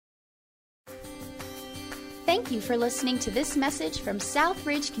Thank you for listening to this message from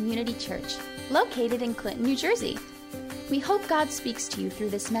Southridge Community Church, located in Clinton, New Jersey. We hope God speaks to you through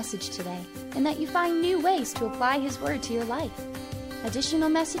this message today and that you find new ways to apply His Word to your life. Additional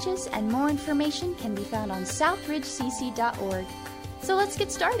messages and more information can be found on southridgecc.org. So let's get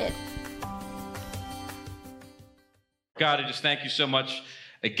started. God, I just thank you so much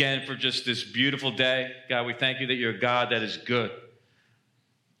again for just this beautiful day. God, we thank you that you're a God that is good.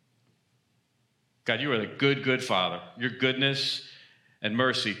 God, you are the good Father. Your goodness and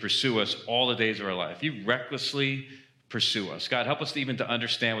mercy pursue us all the days of our life. You recklessly pursue us. God, help us even to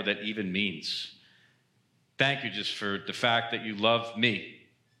understand what that even means. Thank you just for the fact that you love me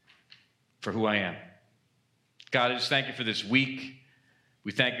for who I am. God, I just thank you for this week.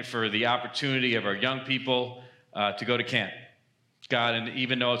 We thank you for the opportunity of our young people to go to camp. God, and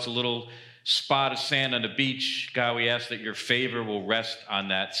even though it's a little spot of sand on the beach, God, we ask that your favor will rest on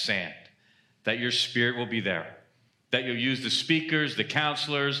that sand, that your spirit will be there, that you'll use the speakers, the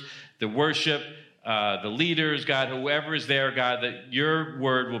counselors, the worship, the leaders, God, whoever is there, God, that your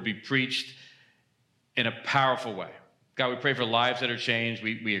word will be preached in a powerful way. God, we pray for lives that are changed.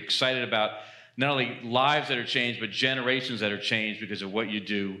 We're excited about not only lives that are changed, but generations that are changed because of what you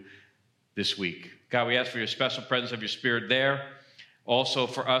do this week. God, we ask for your special presence of your spirit there. Also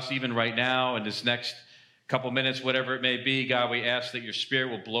for us, even right now, in this next couple minutes, whatever it may be, God, we ask that your spirit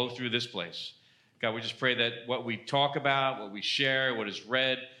will blow through this place. God, we just pray that what we talk about, what we share, what is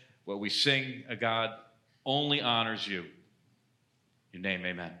read, what we sing, God, only honors you. In your name,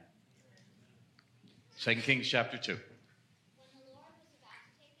 amen. 2 Kings chapter 2.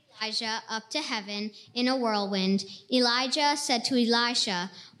 Elijah up to heaven in a whirlwind, Elijah said to Elisha,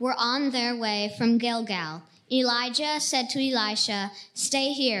 "We're on their way from Gilgal." Elijah said to Elisha,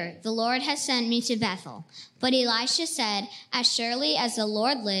 "Stay here. The Lord has sent me to Bethel." But Elisha said, "As surely as the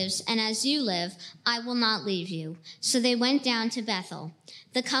Lord lives and as you live, I will not leave you." So they went down to Bethel.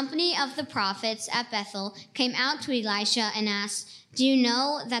 The company of the prophets at Bethel came out to Elisha and asked, "Do you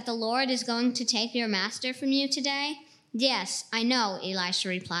know that the Lord is going to take your master from you today?" "Yes, I know," Elisha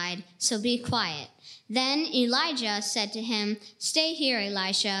replied, "so be quiet." Then Elijah said to him, "Stay here,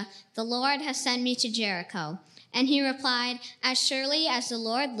 Elisha. The Lord has sent me to Jericho." And he replied, "As surely as the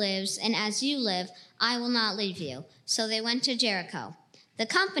Lord lives and as you live, I will not leave you." So they went to Jericho. The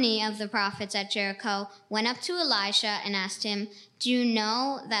company of the prophets at Jericho went up to Elisha and asked him, "Do you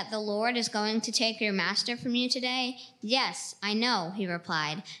know that the Lord is going to take your master from you today?" "Yes, I know," he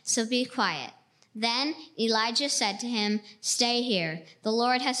replied, "so be quiet." Then Elijah said to him, "Stay here. The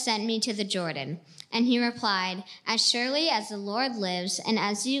Lord has sent me to the Jordan." And he replied, "As surely as the Lord lives and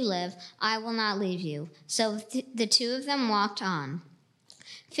as you live, I will not leave you." So the two of them walked on.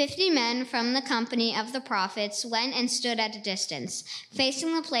 50 men from the company of the prophets went and stood at a distance,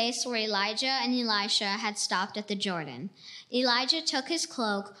 facing the place where Elijah and Elisha had stopped at the Jordan. Elijah took his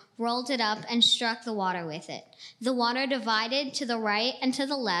cloak, rolled it up, and struck the water with it. The water divided to the right and to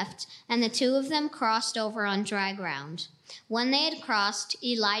the left, and the two of them crossed over on dry ground. When they had crossed,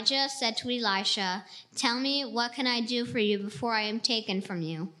 Elijah said to Elisha, "Tell me, what can I do for you before I am taken from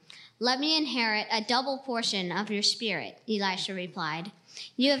you?" "Let me inherit a double portion of your spirit," Elisha replied.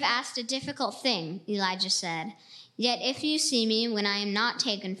 "You have asked a difficult thing," Elijah said. "Yet if you see me when I am not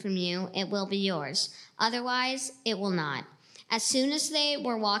taken from you, it will be yours. Otherwise, it will not." As soon as they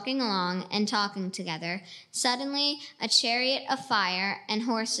were walking along and talking together, suddenly a chariot of fire and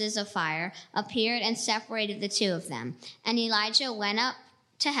horses of fire appeared and separated the two of them. And Elijah went up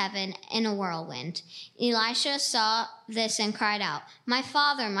to heaven in a whirlwind. Elisha saw this and cried out, my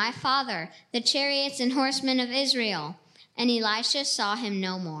father, the chariots and horsemen of Israel." And Elisha saw him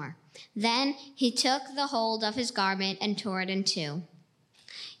no more. Then he took the hold of his garment and tore it in two.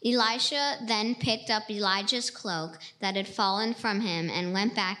 Elisha then picked up Elijah's cloak that had fallen from him and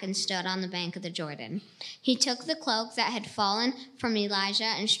went back and stood on the bank of the Jordan. He took the cloak that had fallen from Elijah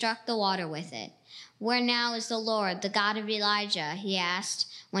and struck the water with it. "Where now is the Lord, the God of Elijah?" he asked.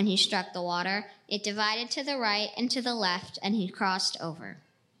 When he struck the water, it divided to the right and to the left, and he crossed over.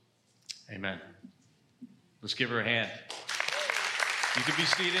 Amen. Let's give her a hand. You can be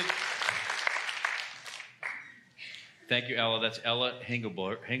seated. Thank you, Ella. That's Ella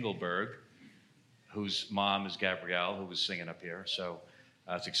Hingelberg, whose mom is Gabrielle, who was singing up here. So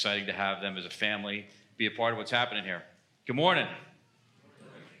it's exciting to have them as a family be a part of what's happening here. Good morning.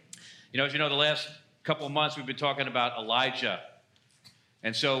 As you know, the last couple of months we've been talking about Elijah.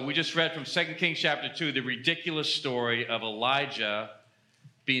 And so we just read from 2 Kings chapter 2, the ridiculous story of Elijah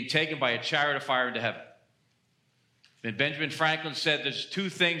being taken by a chariot of fire into heaven. And Benjamin Franklin said there's two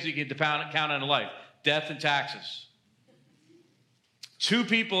things you can count on in life: death and taxes. Two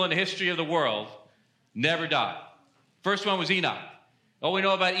people in the history of the world Never died. First one was Enoch. All we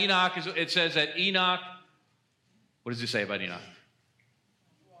know about Enoch is it says that Enoch, what does it say about Enoch?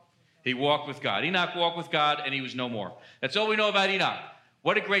 He walked with God. Enoch walked with God and he was no more. That's all we know about Enoch.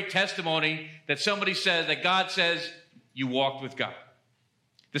 What a great testimony that somebody says, that God says you walked with God.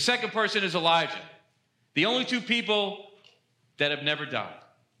 The second person is Elijah. The only two people that have never died.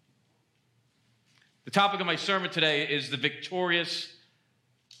 The topic of my sermon today is the victorious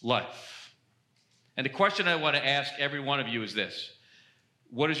life. And the question I want to ask every one of you is this: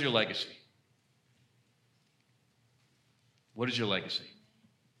 what is your legacy? What is your legacy?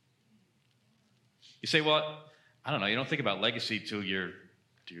 You say, well, I don't know. You don't think about legacy till you're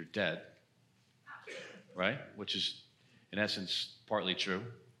dead, right? Which is, in essence, partly true.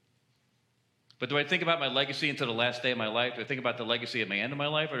 But do I think about my legacy until the last day of my life? Do I think about the legacy at my end of my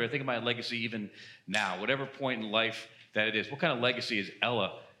life? Or do I think about my legacy even now, whatever point in life that it is? What kind of legacy is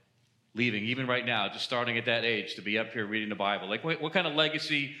Ella leaving, even right now, just starting at that age, to be up here reading the Bible? Like, what kind of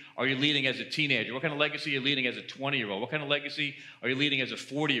legacy are you leading as a teenager? What kind of legacy are you leading as a 20-year-old? What kind of legacy are you leading as a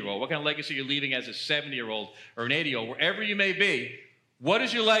 40-year-old? What kind of legacy are you leaving as a 70-year-old or an 80-year-old? Wherever you may be, what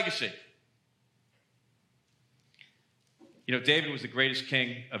is your legacy? You know, David was the greatest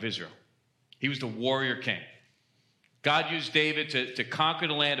king of Israel. He was the warrior king. God used David to conquer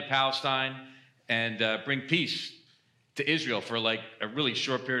the land of Palestine and bring peace to Israel for like a really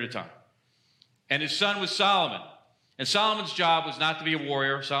short period of time. And his son was Solomon. And Solomon's job was not to be a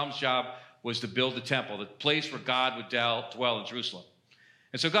warrior. Solomon's job was to build the temple, the place where God would dwell in Jerusalem.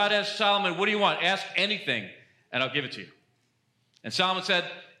 And so God asked Solomon, what do you want? Ask anything, and I'll give it to you. And Solomon said,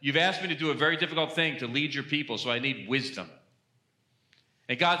 you've asked me to do a very difficult thing, to lead your people, so I need wisdom.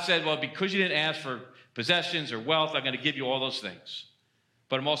 And God said, well, because you didn't ask for possessions or wealth, I'm going to give you all those things.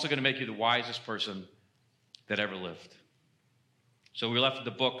 But I'm also going to make you the wisest person that ever lived. So we're left with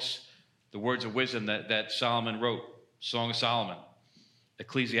the books, the words of wisdom that Solomon wrote: Song of Solomon,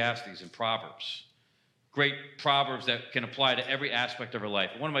 Ecclesiastes, and Proverbs. Great proverbs that can apply to every aspect of our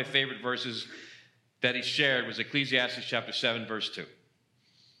life. One of my favorite verses that he shared was Ecclesiastes chapter 7, verse 2,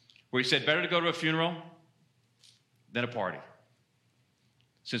 where he said, better to go to a funeral than a party.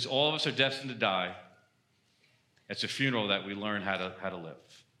 Since all of us are destined to die, it's a funeral that we learn how to live.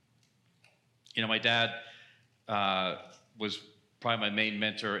 You know, my dad was probably my main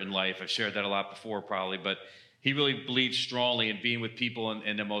mentor in life. I've shared that a lot before probably, but he really believed strongly in being with people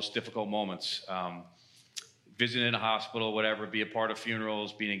in the most difficult moments. Visiting in a hospital, whatever, be a part of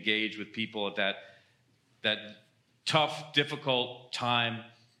funerals, being engaged with people at that tough, difficult time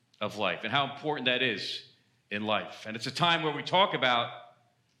of life, and how important that is in life. And it's a time where we talk about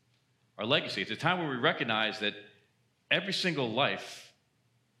our legacy. It's a time where we recognize that every single life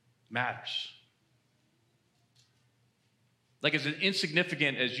matters. Like, as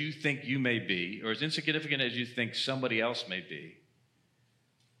insignificant as you think you may be, or as insignificant as you think somebody else may be,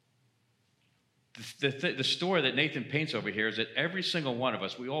 the story that Nathan paints over here is that every single one of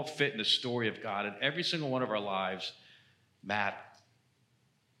us, we all fit in the story of God, and every single one of our lives matter.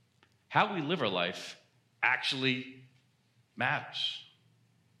 How we live our life actually matters.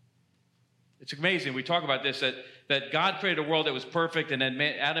 It's amazing. We talk about this, that God created a world that was perfect, and then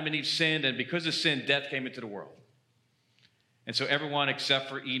Adam and Eve sinned, and because of sin, death came into the world. And so everyone except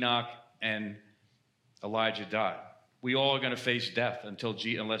for Enoch and Elijah died. We all are going to face death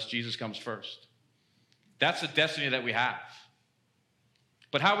unless Jesus comes first. That's the destiny that we have.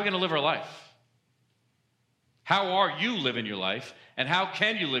 But how are we going to live our life? How are you living your life? And how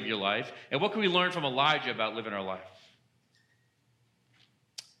can you live your life? And what can we learn from Elijah about living our life?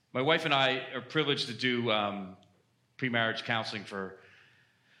 My wife and I are privileged to do pre-marriage counseling for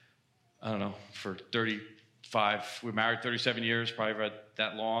 35. We're married 37 years, probably read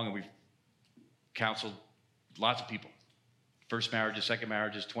that long, and we've counseled lots of people. First marriages, second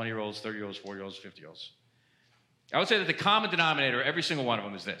marriages, 20-year-olds, 30-year-olds, 40-year-olds, 50-year-olds. I would say that the common denominator, every single one of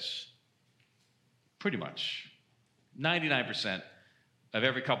them, is this. Pretty much 99% of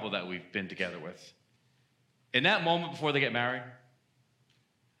every couple that we've been together with. In that moment before they get married,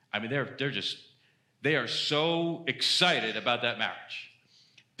 I mean, they are so excited about that marriage.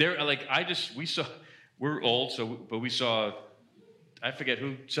 They're like, we're old, but we saw, I forget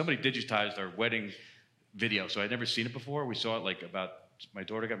who, somebody digitized our wedding video, so I'd never seen it before. We saw it my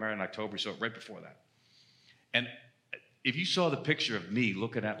daughter got married in October, we saw it right before that. And if you saw the picture of me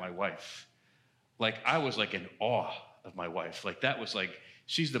looking at my wife, I was in awe of my wife. That was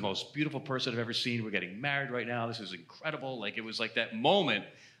she's the most beautiful person I've ever seen. We're getting married right now. This is incredible. It was that moment,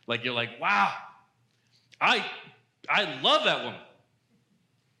 you're wow, I love that woman.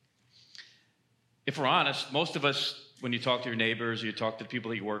 If we're honest, most of us, when you talk to your neighbors, or you talk to the people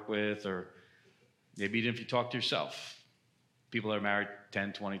that you work with, or Maybe even if you talk to yourself. People that are married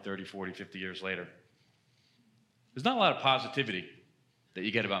 10, 20, 30, 40, 50 years later. There's not a lot of positivity that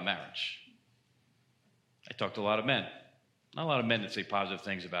you get about marriage. I talk to a lot of men. Not a lot of men that say positive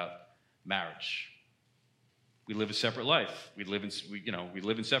things about marriage. We live a separate life. We live in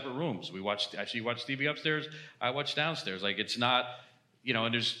separate rooms. You watch TV upstairs. I watch downstairs. Like, it's not,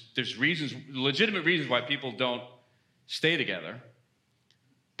 and there's reasons, legitimate reasons why people don't stay together.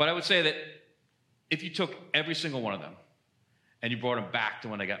 But I would say that if you took every single one of them and you brought them back to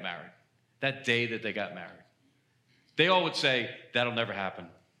when they got married, that day that they got married, they all would say, that'll never happen.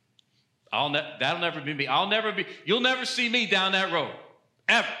 That'll never be me. You'll never see me down that road,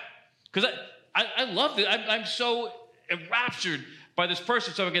 ever. Because I love it. I'm so enraptured by this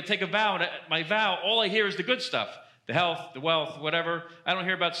person, so I'm going to take a vow. And my vow, all I hear is the good stuff. The health, the wealth, whatever. I don't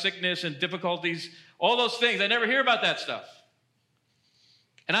hear about sickness and difficulties, all those things. I never hear about that stuff.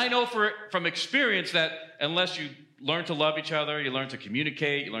 And I know from experience that unless you learn to love each other, you learn to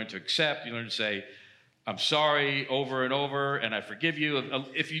communicate, you learn to accept, you learn to say, I'm sorry over and over, and I forgive you.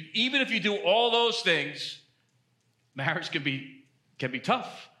 Even if you do all those things, marriage can be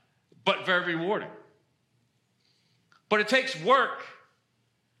tough, but very rewarding. But it takes work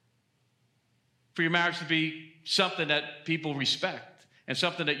for your marriage to be something that people respect and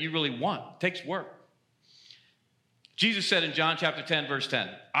something that you really want. It takes work. Jesus said in John chapter 10, verse 10,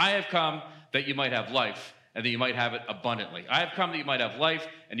 I have come that you might have life and that you might have it abundantly. I have come that you might have life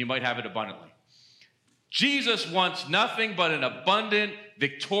and you might have it abundantly. Jesus wants nothing but an abundant,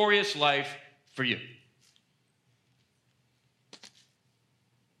 victorious life for you.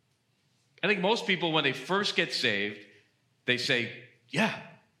 I think most people, when they first get saved, they say, yeah,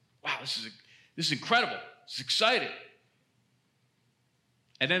 wow, this is incredible. This is exciting.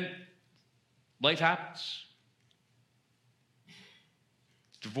 And then life happens.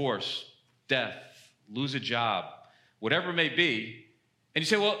 Divorce, death, lose a job, whatever it may be. And you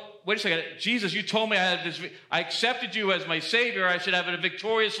say, well, wait a second. Jesus, you told me I accepted you as my Savior. I should have a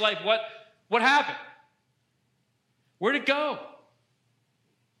victorious life. What happened? Where'd it go?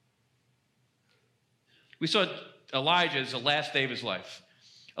 We saw Elijah as the last day of his life.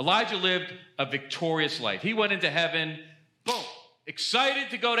 Elijah lived a victorious life. He went into heaven, boom, excited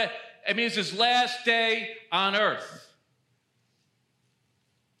to go to, it's his last day on earth.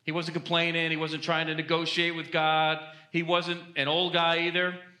 He wasn't complaining. He wasn't trying to negotiate with God. He wasn't an old guy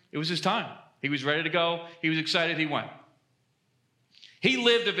either. It was his time. He was ready to go. He was excited. He went. He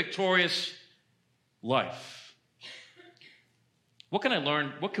lived a victorious life. What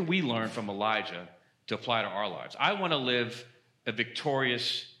can we learn from Elijah to apply to our lives? I want to live a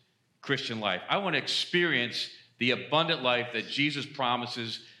victorious Christian life. I want to experience the abundant life that Jesus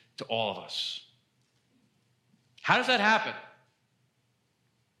promises to all of us. How does that happen?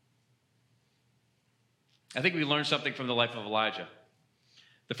 I think we learn something from the life of Elijah.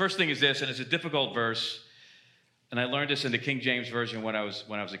 The first thing is this, and it's a difficult verse, and I learned this in the King James Version when I was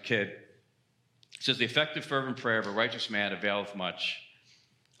a kid. It says, the effective fervent prayer of a righteous man availeth much.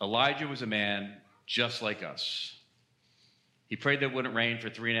 Elijah was a man just like us. He prayed that it wouldn't rain for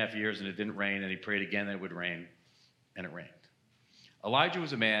 3.5 years, and it didn't rain, and he prayed again that it would rain, and it rained. Elijah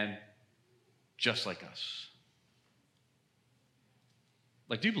was a man just like us.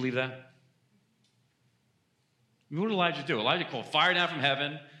 Like, do you believe that? What did Elijah do? Elijah called fire down from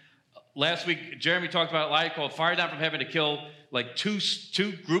heaven. Last week, Jeremy talked about Elijah called fire down from heaven to kill like two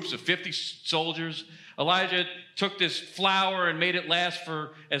groups of 50 soldiers. Elijah took this flour and made it last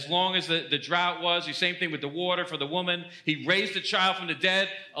for as long as the drought was. The same thing with the water for the woman. He raised a child from the dead.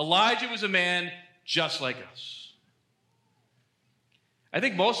 Elijah was a man just like us. I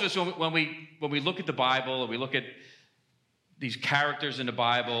think most of us, when we look at the Bible and we look at these characters in the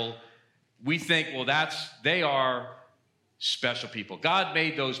Bible, we think, well, they are special people. God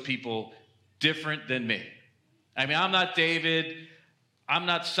made those people different than me. I'm not David. I'm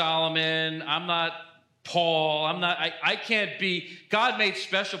not Solomon. I'm not Paul. I can't be. God made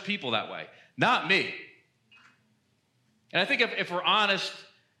special people that way, not me. And I think if we're honest,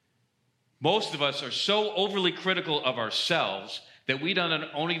 most of us are so overly critical of ourselves that we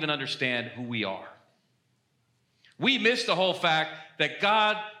don't even understand who we are. We miss the whole fact that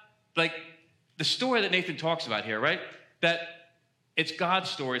God, like the story that Nathan talks about here, right? That it's God's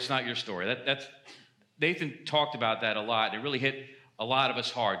story, it's not your story. That's Nathan talked about that a lot. It really hit a lot of us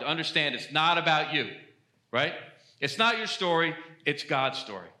hard to understand it's not about you, right? It's not your story, it's God's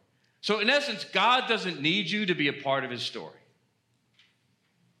story. So in essence, God doesn't need you to be a part of his story.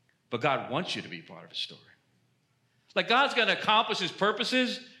 But God wants you to be a part of his story. Like God's going to accomplish his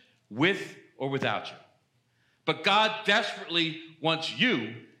purposes with or without you. But God desperately wants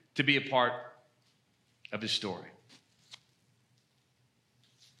you to be a part of his story.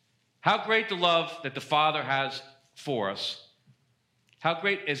 How great the love that the Father has for us. How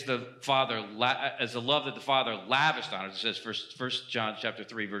great is the love that the Father lavished on us. It says 1 John chapter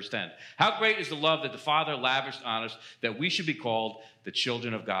 3, verse 10. How great is the love that the Father lavished on us that we should be called the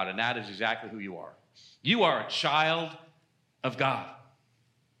children of God. And that is exactly who you are. You are a child of God.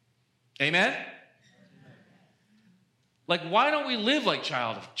 Amen? Like, why don't we live like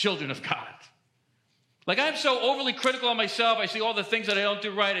children of God? Like, I'm so overly critical of myself. I see all the things that I don't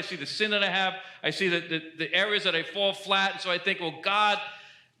do right. I see the sin that I have. I see the areas that I fall flat. And so I think, well, God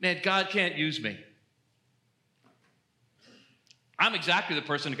can't use me. I'm exactly the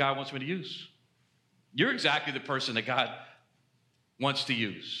person that God wants me to use. You're exactly the person that God wants to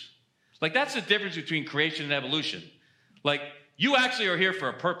use. Like, that's the difference between creation and evolution. Like, you actually are here for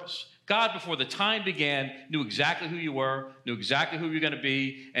a purpose. God, before the time began, knew exactly who you were, knew exactly who you were going to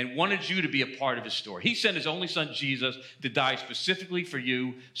be, and wanted you to be a part of his story. He sent his only son, Jesus, to die specifically for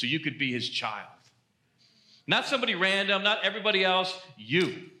you so you could be his child. Not somebody random, not everybody else,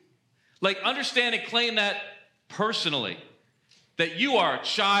 you. Like, understand and claim that personally, that you are a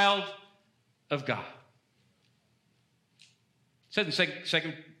child of God. It says in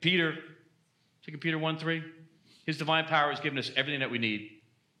 2 Peter 1:3, his divine power has given us everything that we need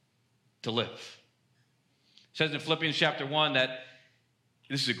to live. It says in Philippians chapter 1 that,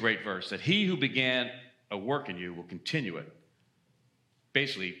 this is a great verse, that he who began a work in you will continue it,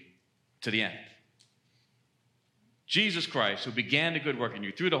 basically, to the end. Jesus Christ, who began the good work in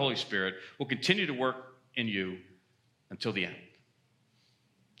you through the Holy Spirit, will continue to work in you until the end.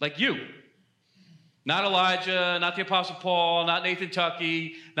 Like you. Not Elijah, not the Apostle Paul, not Nathan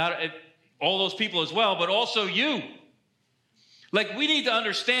Tuckey, not all those people as well, but also you. Like, we need to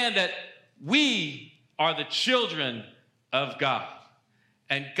understand that we are the children of God.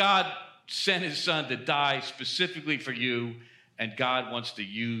 And God sent his son to die specifically for you, and God wants to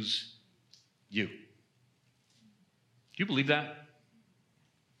use you. Do you believe that?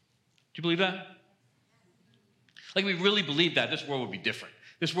 Do you believe that? Like, we really believe that, this world would be different.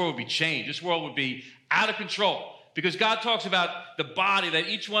 This world would be changed. This world would be out of control. Because God talks about the body, that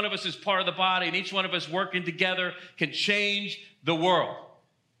each one of us is part of the body, and each one of us working together can change the world.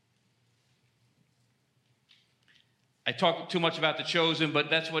 I talk too much about The Chosen, but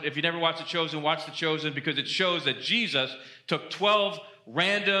that's what, if you never watched The Chosen, watch The Chosen, because it shows that Jesus took 12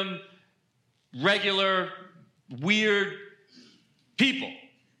 random, regular, weird people.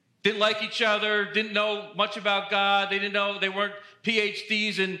 Didn't like each other, didn't know much about God, they weren't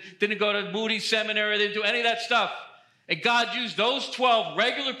PhDs and didn't go to Moody Seminary, they didn't do any of that stuff. And God used those 12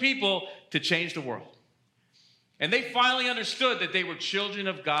 regular people to change the world. And they finally understood that they were children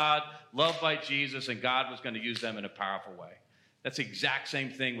of God, loved by Jesus, and God was going to use them in a powerful way. That's the exact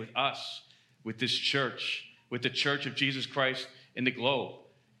same thing with us, with this church, with the church of Jesus Christ in the globe.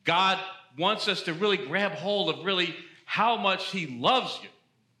 God wants us to really grab hold of really how much he loves you.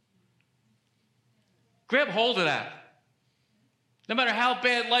 Grab hold of that. No matter how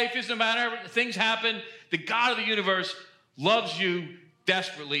bad life is, no matter things happen, the God of the universe loves you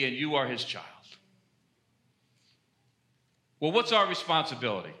desperately, and you are his child. Well, what's our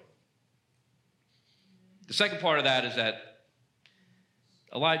responsibility? The second part of that is that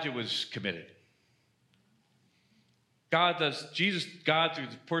Elijah was committed. God through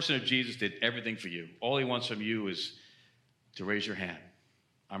the person of Jesus, did everything for you. All he wants from you is to raise your hand.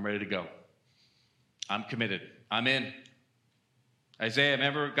 I'm ready to go. I'm committed. I'm in. Isaiah,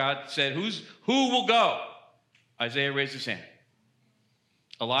 remember God said, who will go? Isaiah raised his hand.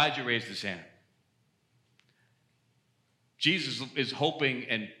 Elijah raised his hand. Jesus is hoping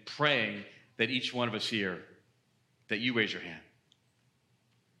and praying that each one of us here, that you raise your hand.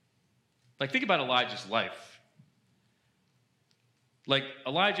 Like, think about Elijah's life. Like,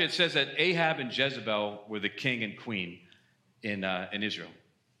 Elijah, it says that Ahab and Jezebel were the king and queen in Israel.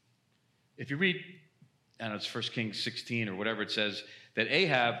 If you read, I don't know, it's 1 Kings 16 or whatever, it says that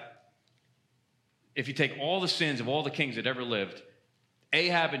Ahab, if you take all the sins of all the kings that ever lived,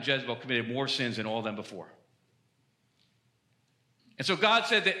 Ahab and Jezebel committed more sins than all of them before. And so God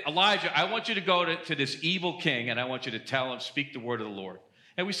said that, Elijah, I want you to go to this evil king, and I want you to tell him, speak the word of the Lord.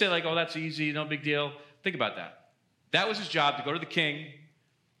 And we say, like, oh, that's easy, no big deal. Think about that. That was his job, to go to the king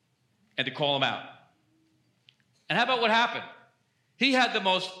and to call him out. And how about what happened? He had the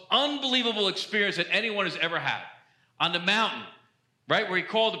most unbelievable experience that anyone has ever had. On the mountain, right, where he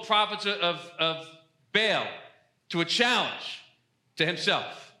called the prophets of Baal to a challenge to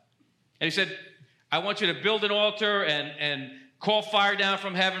himself. And he said, I want you to build an altar and call fire down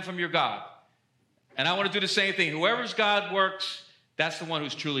from heaven from your God. And I want to do the same thing. Whoever's God works, that's the one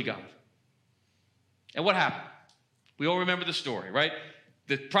who's truly God. And what happened? We all remember the story, right?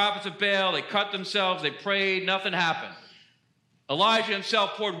 The prophets of Baal, they cut themselves, they prayed, nothing happened. Elijah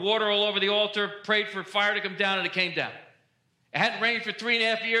himself poured water all over the altar, prayed for fire to come down, and it came down. It hadn't rained for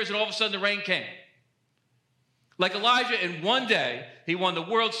 3.5 years, and all of a sudden the rain came. Like Elijah, in one day, he won the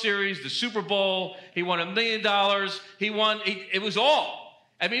World Series, the Super Bowl, he won $1 million, it was all.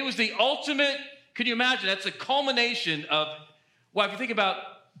 I mean, it was the ultimate, can you imagine? That's the culmination of, well, if you think about,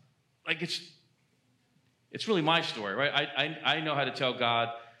 like, it's really my story, right? I know how to tell God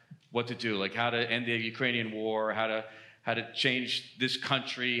what to do, like how to end the Ukrainian war, how to change this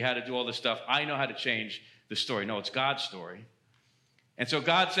country, how to do all this stuff. I know how to change the story. No, it's God's story. And so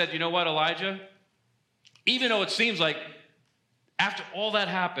God said, you know what, Elijah? Even though it seems like after all that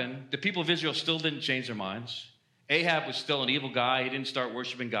happened, the people of Israel still didn't change their minds. Ahab was still an evil guy. He didn't start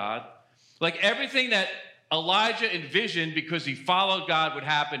worshiping God. Like everything that Elijah envisioned because he followed God would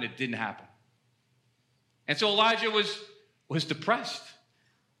happen, it didn't happen. And so Elijah was depressed.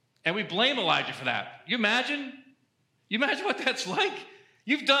 And we blame Elijah for that. You imagine what that's like?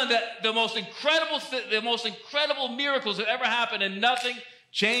 You've done the most incredible miracles that ever happened, and nothing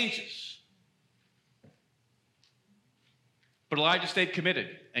changes. But Elijah stayed committed,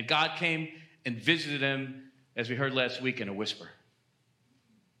 and God came and visited him, as we heard last week, in a whisper.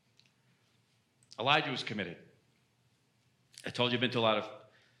 Elijah was committed. I told you I've been to a lot of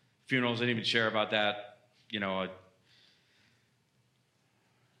funerals. I didn't even share about that. You know,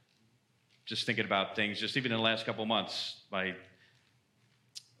 just thinking about things, just even in the last couple of months. A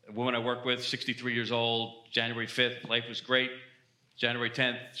woman I work with, 63 years old, January 5th, life was great. January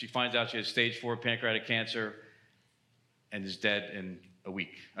 10th, she finds out she has stage 4 pancreatic cancer and is dead in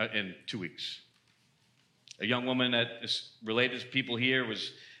 2 weeks. A young woman that is related to people here,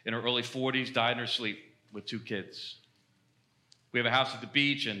 was in her early 40s, died in her sleep with 2 kids. We have a house at the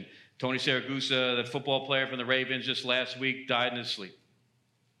beach, and Tony Saragusa, the football player from the Ravens, just last week died in his sleep.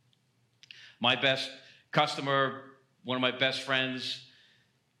 My best customer, one of my best friends,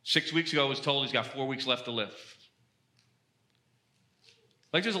 6 weeks ago was told he's got 4 weeks left to live.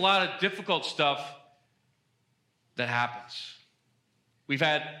 Like, there's a lot of difficult stuff that happens. We've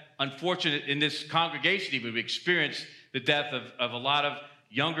had, unfortunate in this congregation even, we've experienced the death of a lot of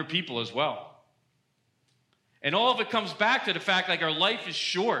younger people as well. And all of it comes back to the fact, like, our life is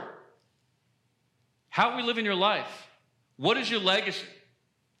short. How are we living your life? What is your legacy?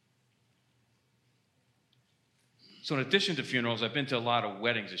 So in addition to funerals, I've been to a lot of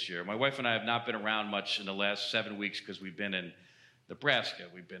weddings this year. My wife and I have not been around much in the last 7 weeks because we've been in Nebraska,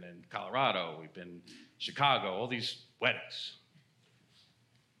 we've been in Colorado, we've been in Chicago, all these weddings.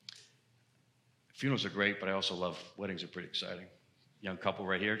 Funerals are great, but I also love weddings. Are pretty exciting. Young couple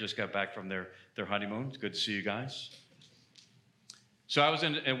right here just got back from their honeymoon. It's good to see you guys. So I was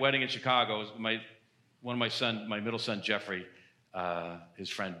in a wedding in Chicago. My middle son, Jeffrey, his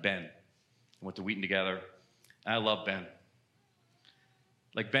friend Ben, went to Wheaton together. I love Ben.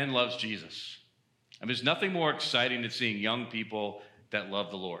 Like, Ben loves Jesus. And there's nothing more exciting than seeing young people that love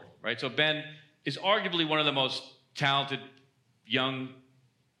the Lord, right? So Ben is arguably one of the most talented young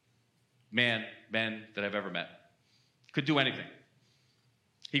men that I've ever met. Could do anything.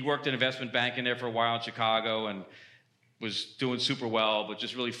 He worked in investment banking there for a while in Chicago and was doing super well, but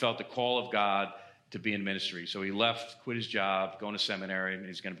just really felt the call of God to be in ministry. So he left, quit his job, going to seminary, and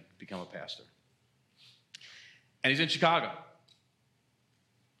he's going to become a pastor. And he's in Chicago.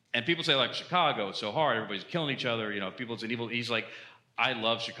 And people say, like, Chicago, it's so hard. Everybody's killing each other. You know, it's an evil. He's like, I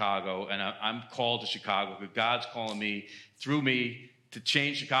love Chicago, and I'm called to Chicago because God's calling me, through me, to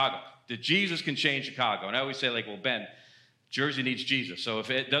change Chicago. That Jesus can change Chicago. And I always say, like, well, Ben, Jersey needs Jesus. So if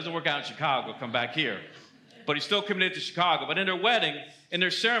it doesn't work out in Chicago, come back here. But he's still committed to Chicago. But in their wedding, in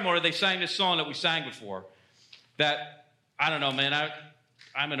their ceremony, they sang this song that we sang before. That, I don't know, man,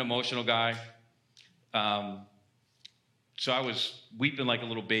 I'm an emotional guy. So I was weeping like a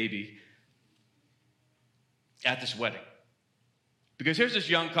little baby at this wedding. Because here's this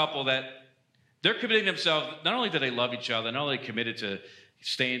young couple that they're committing themselves. Not only do they love each other, not only committed to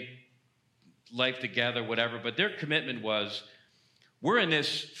staying life together, whatever, but their commitment was, we're in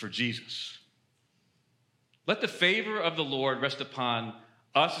this for Jesus. Let the favor of the Lord rest upon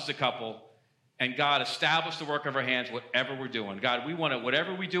us as a couple, and God establish the work of our hands, whatever we're doing. God, we want to,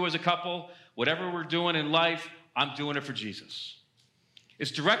 whatever we do as a couple, whatever we're doing in life, I'm doing it for Jesus.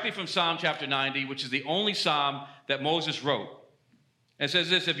 It's directly from Psalm chapter 90, which is the only psalm that Moses wrote. And it says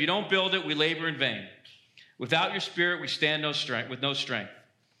this: if you don't build it, we labor in vain. Without your spirit, we stand with no strength.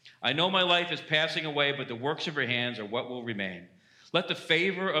 I know my life is passing away, but the works of your hands are what will remain. Let the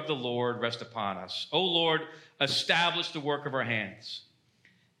favor of the Lord rest upon us. O Lord, establish the work of our hands.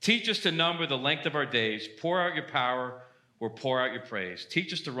 Teach us to number the length of our days. Pour out your power or pour out your praise.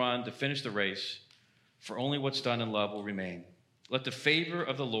 Teach us to run, to finish the race, for only what's done in love will remain. Let the favor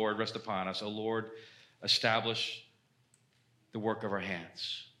of the Lord rest upon us. O Lord, establish the work of our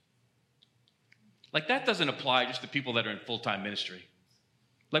hands. Like, that doesn't apply just to people that are in full-time ministry.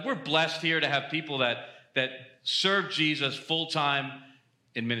 Like, we're blessed here to have people that serve Jesus full-time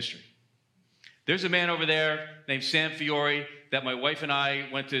in ministry. There's a man over there named Sam Fiore that my wife and I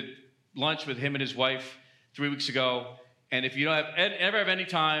went to lunch with him and his wife 3 weeks ago. And if you don't ever have any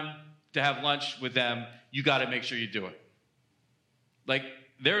time to have lunch with them, you got to make sure you do it. Like,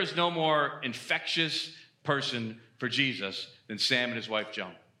 there is no more infectious person for Jesus than Sam and his wife,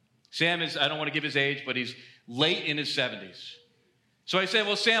 Joan. Sam is, I don't want to give his age, but he's late in his 70s. So I said,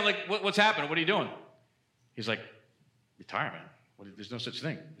 well, Sam, like, what's happening? What are you doing? He's like, retirement. There's no such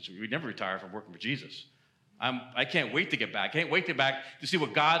thing. We never retire from working for Jesus. I can't wait to get back. I can't wait to get back to see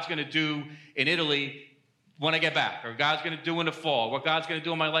what God's going to do in Italy when I get back, or God's going to do in the fall, what God's going to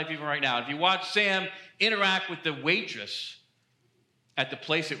do in my life even right now. If you watch Sam interact with the waitress at the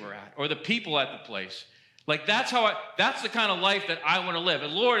place that we're at, or the people at the place, like, that's the kind of life that I want to live.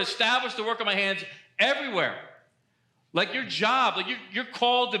 And Lord, establish the work of my hands everywhere. Like, your job, like, you're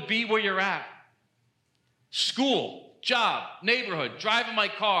called to be where you're at. School, job, neighborhood, driving my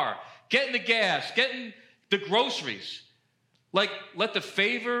car, getting the gas, getting the groceries. Like, let the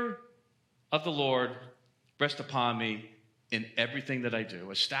favor of the Lord rest upon me in everything that I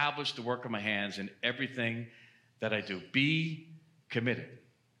do. Establish the work of my hands in everything that I do. Be committed.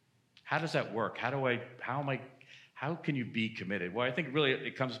 How does that work? How can you be committed? Well, I think really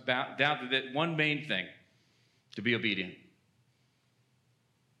it comes down to that one main thing: to be obedient.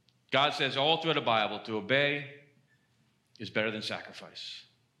 God says all through the Bible, to obey is better than sacrifice.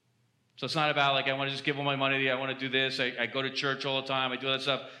 So it's not about, like, I want to just give all my money to you, I want to do this, I go to church all the time, I do all that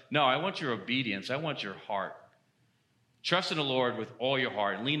stuff. No, I want your obedience. I want your heart. Trust in the Lord with all your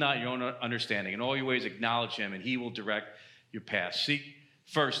heart, and lean not on your own understanding. In all your ways acknowledge him, and he will direct your path. Seek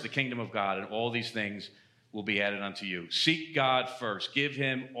first the kingdom of God, and all these things will be added unto you. Seek God first. Give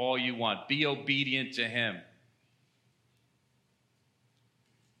him all you want. Be obedient to him.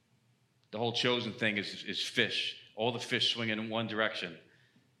 The whole chosen thing is fish. All the fish swinging in one direction.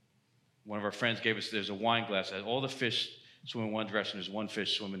 One of our friends gave us, there's a wine glass that all the fish swim in one direction. There's one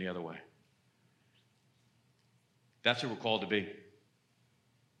fish swimming the other way. That's who we're called to be.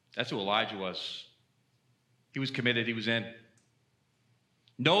 That's who Elijah was. He was committed. He was in.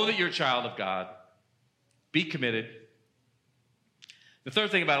 Know that you're a child of God. Be committed. The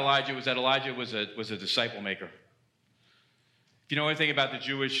third thing about Elijah was that Elijah was a disciple maker. If you know anything about the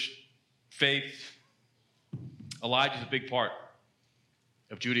Jewish faith, Elijah is a big part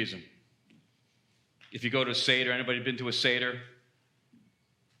of Judaism. If you go to a Seder, anybody been to a Seder?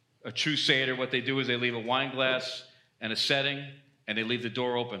 A true Seder, what they do is they leave a wine glass and a setting, and they leave the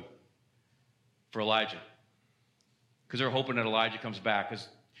door open for Elijah. Because they're hoping that Elijah comes back.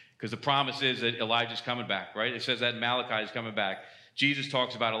 Because the promise is that Elijah's coming back, right? It says that Malachi is coming back. Jesus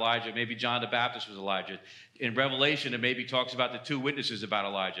talks about Elijah. Maybe John the Baptist was Elijah. In Revelation, it maybe talks about the two witnesses about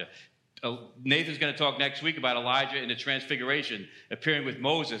Elijah. Nathan's going to talk next week about Elijah in the Transfiguration, appearing with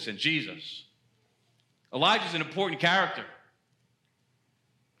Moses and Jesus. Elijah's an important character.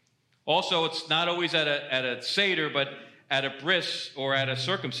 Also, it's not always at a Seder, but at a bris or at a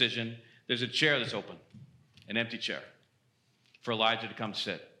circumcision, there's a chair that's open, an empty chair, for Elijah to come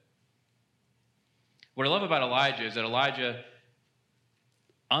sit. What I love about Elijah is that Elijah,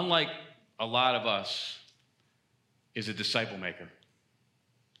 unlike a lot of us, is a disciple maker.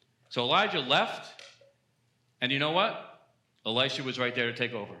 So Elijah left, and you know what? Elisha was right there to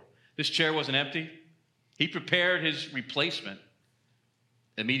take over. This chair wasn't empty. He prepared his replacement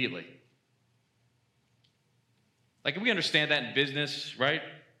immediately. Like, we understand that in business, right?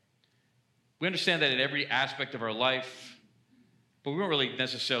 We understand that in every aspect of our life, but we don't really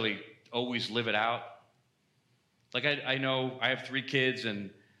necessarily always live it out. Like, I know I have 3 kids, and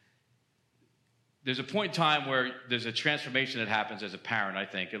there's a point in time where there's a transformation that happens as a parent, I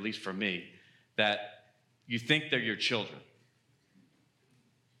think, at least for me, that you think they're your children.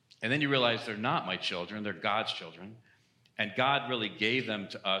 And then you realize they're not my children, they're God's children. And God really gave them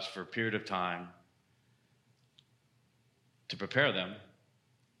to us for a period of time to prepare them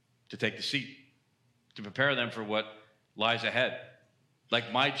to take the seat, to prepare them for what lies ahead.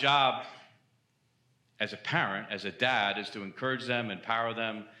 Like, my job as a parent, as a dad, is to encourage them, empower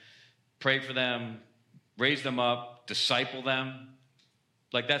them, pray for them, raise them up, disciple them.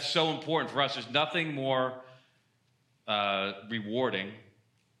 Like, that's so important for us. There's nothing more rewarding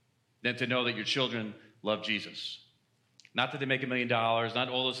than to know that your children love Jesus. Not that they make $1 million, not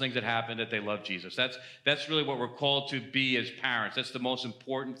all those things that happen, that they love Jesus. That's really what we're called to be as parents. That's the most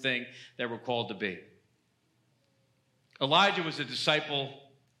important thing that we're called to be. Elijah was a disciple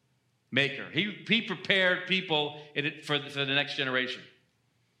maker. He prepared people for the next generation.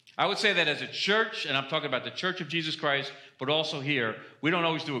 I would say that as a church, and I'm talking about the Church of Jesus Christ, but also here, we don't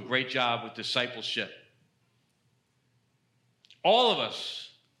always do a great job with discipleship. All of us,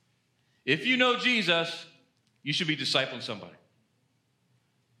 if you know Jesus, you should be discipling somebody.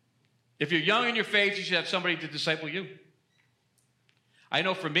 If you're young in your faith, you should have somebody to disciple you. I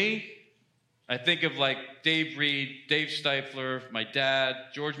know for me, I think of like Dave Reed, Dave Stifler, my dad,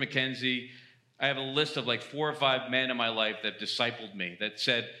 George McKenzie. I have a list of like 4 or 5 men in my life that discipled me, that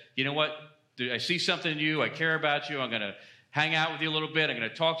said, you know what, I see something in you, I care about you, I'm going to hang out with you a little bit, I'm going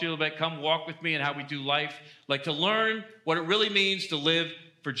to talk to you a little bit, come walk with me and how we do life, like to learn what it really means to live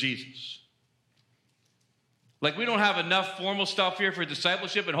for Jesus. Like we don't have enough formal stuff here for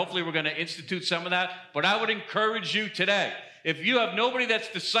discipleship, and hopefully we're going to institute some of that, but I would encourage you today, if you have nobody that's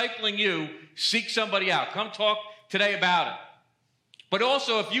discipling you, seek somebody out. Come talk today about it. But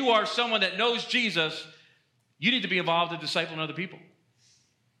also, if you are someone that knows Jesus, you need to be involved in discipling other people.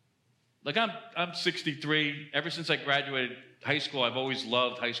 Like I'm 63. Ever since I graduated high school, I've always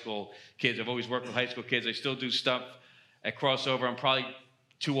loved high school kids. I've always worked with high school kids. I still do stuff at Crossover. I'm probably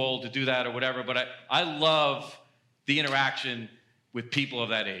too old to do that or whatever, but I love the interaction with people of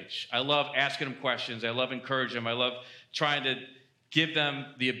that age. I love asking them questions. I love encouraging them. I love trying to give them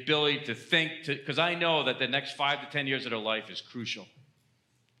the ability to think, because I know that the next 5 to 10 years of their life is crucial.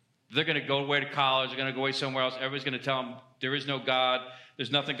 They're going to go away to college. They're going to go away somewhere else. Everybody's going to tell them there is no God.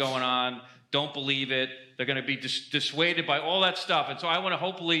 There's nothing going on. Don't believe it. They're going to be dissuaded by all that stuff. And so I want to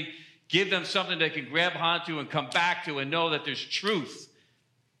hopefully give them something they can grab onto and come back to and know that there's truth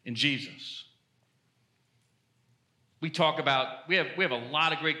in Jesus. We talk about, we have a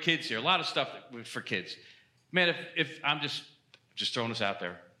lot of great kids here, a lot of stuff for kids. Man, if I'm just throwing this out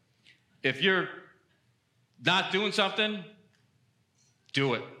there. If you're not doing something,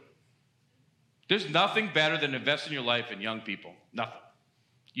 do it. There's nothing better than investing your life in young people. Nothing.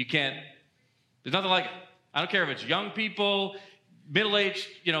 You can't, there's nothing like it. I don't care if it's young people, middle-aged,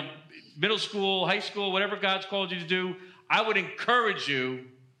 middle school, high school, whatever God's called you to do. I would encourage you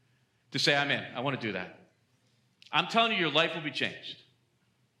to say, I'm in. I want to do that. I'm telling you, your life will be changed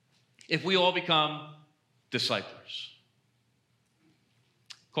if we all become disciples.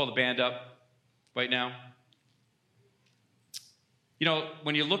 Call the band up right now.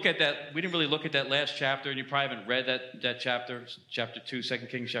 When you look at that, we didn't really look at that last chapter, and you probably haven't read that chapter, chapter 2, 2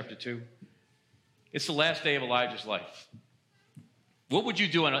 Kings chapter 2. It's the last day of Elijah's life. What would you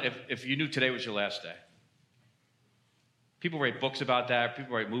do if you knew today was your last day? People write books about that.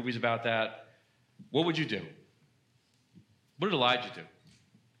 People write movies about that. What would you do? What did Elijah do?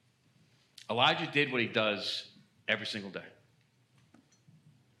 Elijah did what he does every single day.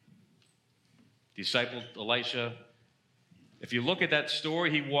 Discipled Elisha. If you look at that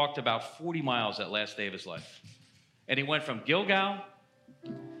story, he walked about 40 miles that last day of his life. And he went from Gilgal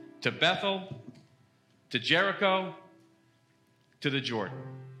to Bethel to Jericho to the Jordan.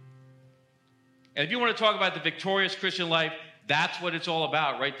 And if you want to talk about the victorious Christian life, that's what it's all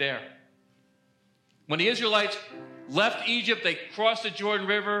about right there. When the Israelites left Egypt, they crossed the Jordan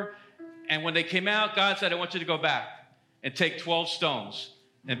River, and when they came out, God said, I want you to go back and take 12 stones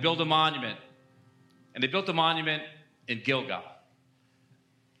and build a monument. And they built a monument in Gilgal.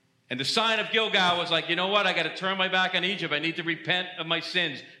 And the sign of Gilgal was like, you know what? I got to turn my back on Egypt. I need to repent of my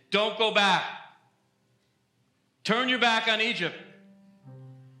sins. Don't go back. Turn your back on Egypt.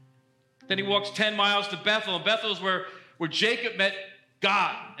 Then he walks 10 miles to Bethel, and Bethel is where Jacob met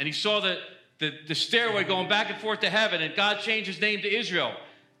God. And he saw the stairway going back and forth to heaven, and God changed his name to Israel.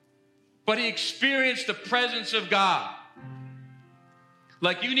 But he experienced the presence of God.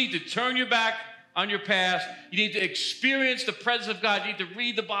 Like, you need to turn your back on your past. You need to experience the presence of God. You need to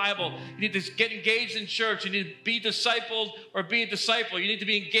read the Bible. You need to get engaged in church. You need to be discipled or be a disciple. You need to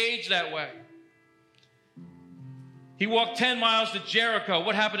be engaged that way. He walked 10 miles to Jericho.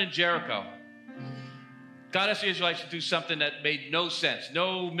 What happened in Jericho? God asked the Israelites to do something that made no sense.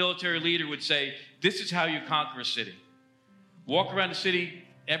 No military leader would say, this is how you conquer a city. Walk around the city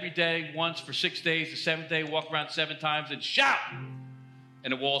every day, once for 6 days. The seventh day, walk around 7 times and shout.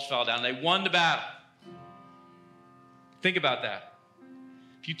 And the walls fell down. They won the battle. Think about that.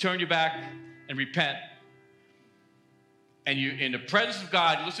 If you turn your back and repent, and you in the presence of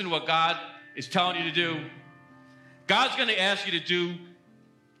God, you listen to what God is telling you to do, God's going to ask you to do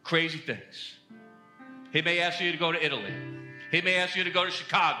crazy things. He may ask you to go to Italy. He may ask you to go to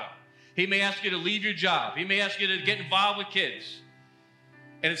Chicago. He may ask you to leave your job. He may ask you to get involved with kids.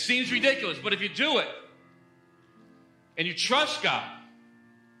 And it seems ridiculous, but if you do it and you trust God,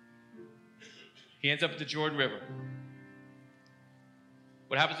 he ends up at the Jordan River.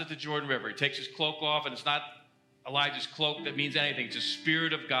 What happens at the Jordan River? He takes his cloak off, and it's not Elijah's cloak that means anything. It's the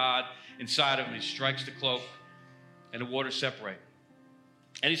Spirit of God inside of him. He strikes the cloak, and the waters separate.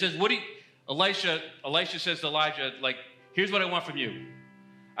 And he says, Elisha says to Elijah, like, here's what I want from you.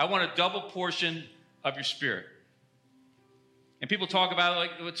 I want a double portion of your spirit. And people talk about it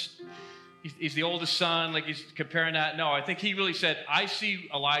like he's the oldest son, like he's comparing that. No, I think he really said, I see,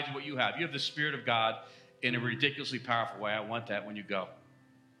 Elijah, what you have. You have the Spirit of God in a ridiculously powerful way. I want that when you go.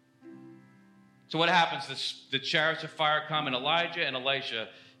 So what happens? The chariots of fire come, and Elijah and Elisha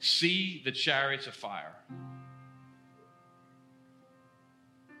see the chariots of fire.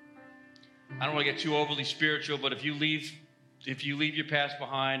 I don't want to get too overly spiritual, but if you leave your past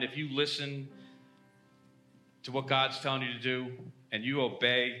behind, if you listen to what God's telling you to do, and you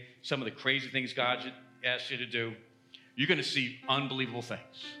obey some of the crazy things God asks you to do, you're going to see unbelievable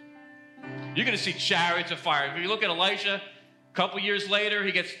things. You're going to see chariots of fire. If you look at Elisha, a couple years later,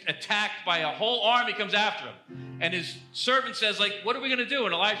 he gets attacked by a whole army comes after him. And his servant says, like, what are we going to do?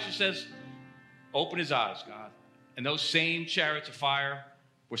 And Elisha says, open his eyes, God. And those same chariots of fire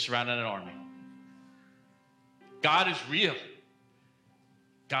were surrounding an army. God is real.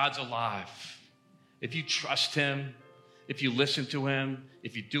 God's alive. If you trust him, if you listen to him,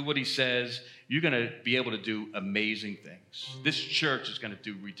 if you do what he says, you're going to be able to do amazing things. This church is going to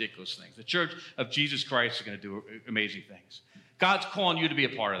do ridiculous things. The church of Jesus Christ is going to do amazing things. God's calling you to be a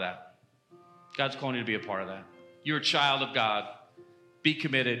part of that. God's calling you to be a part of that. You're a child of God. Be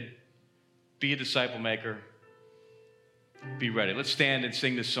committed. Be a disciple maker. Be ready. Let's stand and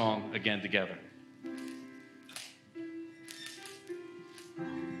sing this song again together.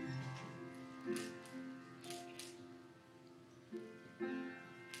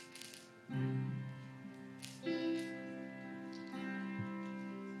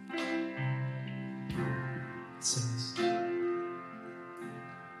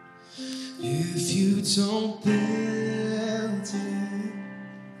 If you don't build it,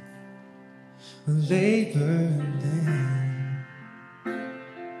 labor in vain.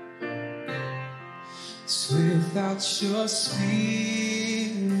 It's without your spirit,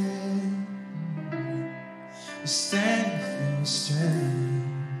 we stand for strength.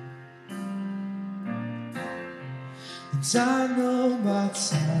 And I know my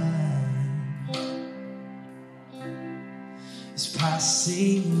time is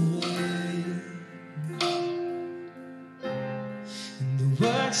passing away.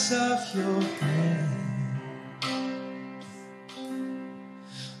 Works of your hand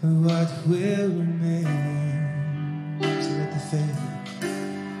are what will remain. So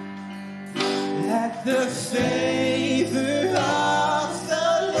let the favor of the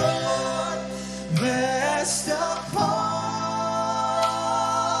Lord rest upon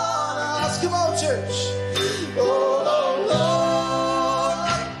us. Come on, church. Oh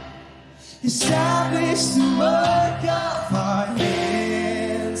Lord, establish the work of our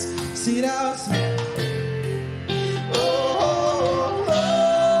hands. Sing it out. Oh,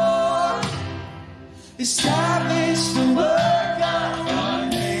 Lord, establish the work of our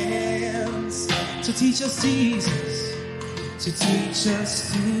hands. So teach us, Jesus, to teach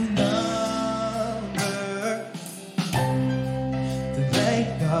us to number the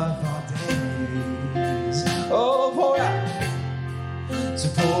length of our days. Oh, pour out, to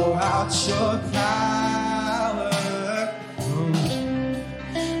pour out your power.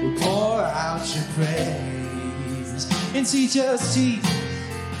 Pour out your praise and teach us to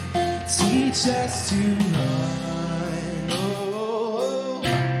run,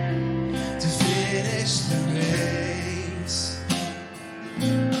 to finish the race,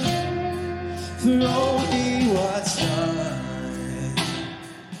 for only what's done,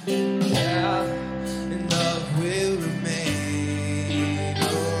 yeah, and love will remain.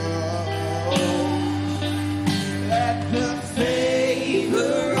 Let the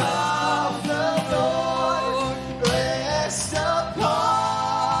favor of the Lord rest upon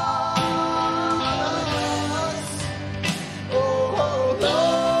us. Oh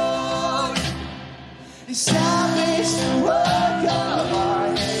Lord, establish the work of our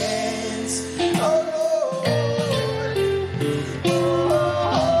hands. Oh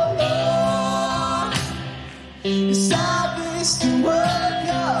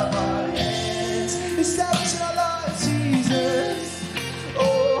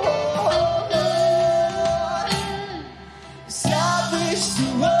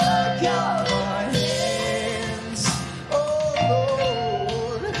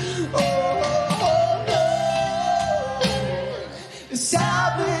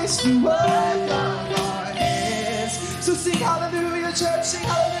establish the work of our hands. So sing hallelujah, church, sing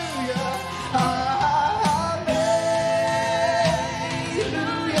hallelujah. Hallelujah,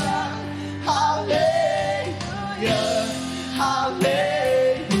 hallelujah, hallelujah, hallelujah,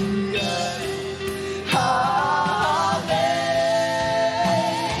 hallelujah,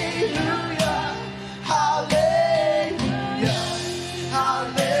 hallelujah,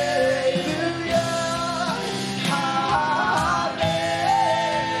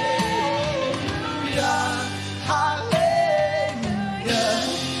 hallelujah,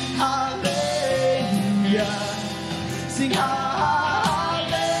 hallelujah. Sing hallelujah,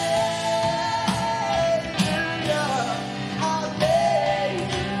 hallelujah,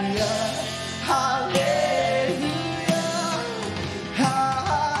 hallelujah, hallelujah, hallelujah,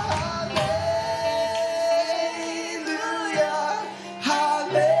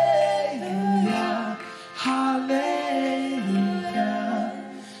 hallelujah,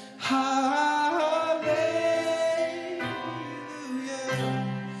 hallelujah,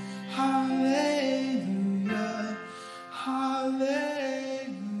 hallelujah, hallelujah.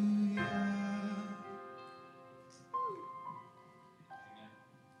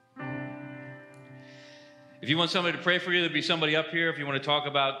 If you want somebody to pray for you, there'll be somebody up here. If you want to talk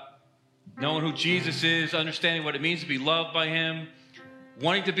about knowing who Jesus is, understanding what it means to be loved by him,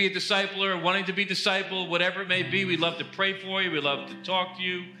 wanting to be a discipler, wanting to be discipled, whatever it may be, we'd love to pray for you. We'd love to talk to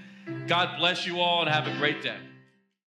you. God bless you all and have a great day.